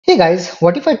Hey guys,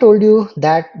 what if I told you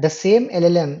that the same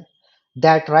LLM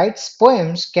that writes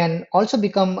poems can also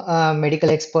become a medical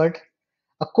expert,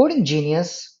 a coding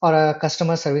genius, or a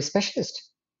customer service specialist?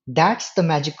 That's the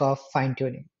magic of fine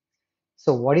tuning.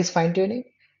 So, what is fine tuning?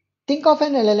 Think of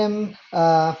an LLM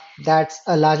that's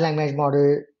a large language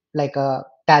model, like a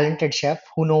talented chef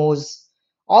who knows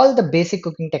all the basic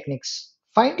cooking techniques.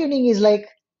 Fine tuning is like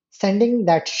sending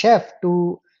that chef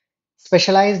to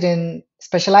specialize in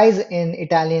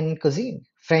Italian cuisine,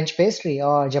 French pastry,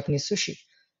 or Japanese sushi.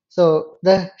 So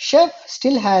the chef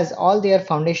still has all their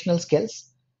foundational skills,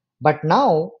 but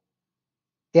now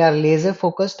they are laser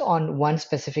focused on one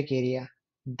specific area.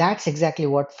 That's exactly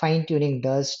what fine tuning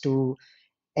does to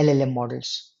LLM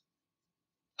models.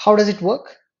 How does it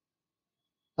work?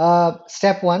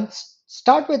 Step one,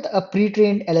 start with a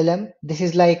pre-trained LLM. This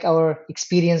is like our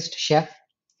experienced chef.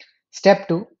 Step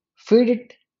two, feed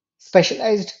it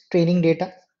specialized training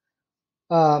data.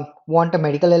 Want a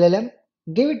medical LLM?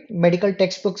 Give it medical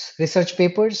textbooks, research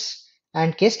papers,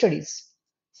 and case studies.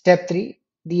 Step 3,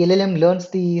 the LLM learns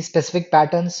the specific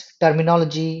patterns,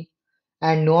 terminology,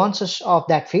 and nuances of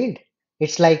that field.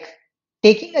 It's like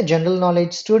taking a general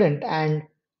knowledge student and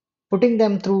putting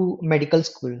them through medical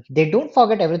school. They don't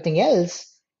forget everything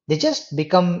else, they just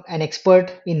become an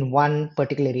expert in one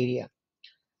particular area.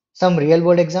 Some real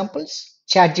world examples.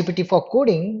 ChatGPT for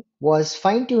coding was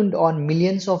fine tuned on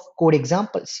millions of code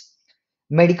examples.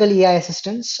 Medical AI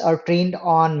assistants are trained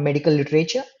on medical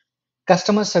literature.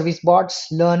 Customer service bots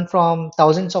learn from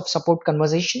thousands of support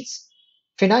conversations.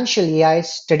 Financial AI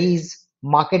studies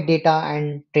market data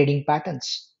and trading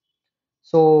patterns.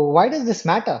 So, why does this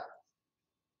matter?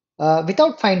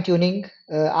 Without fine tuning,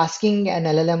 asking an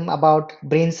LLM about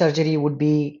brain surgery would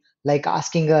be like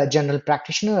asking a general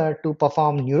practitioner to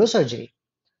perform neurosurgery.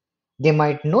 They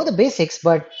might know the basics,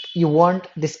 but you want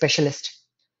the specialist.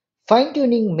 Fine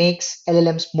tuning makes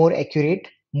LLMs more accurate,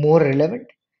 more relevant,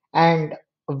 and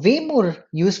way more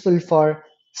useful for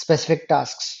specific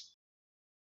tasks.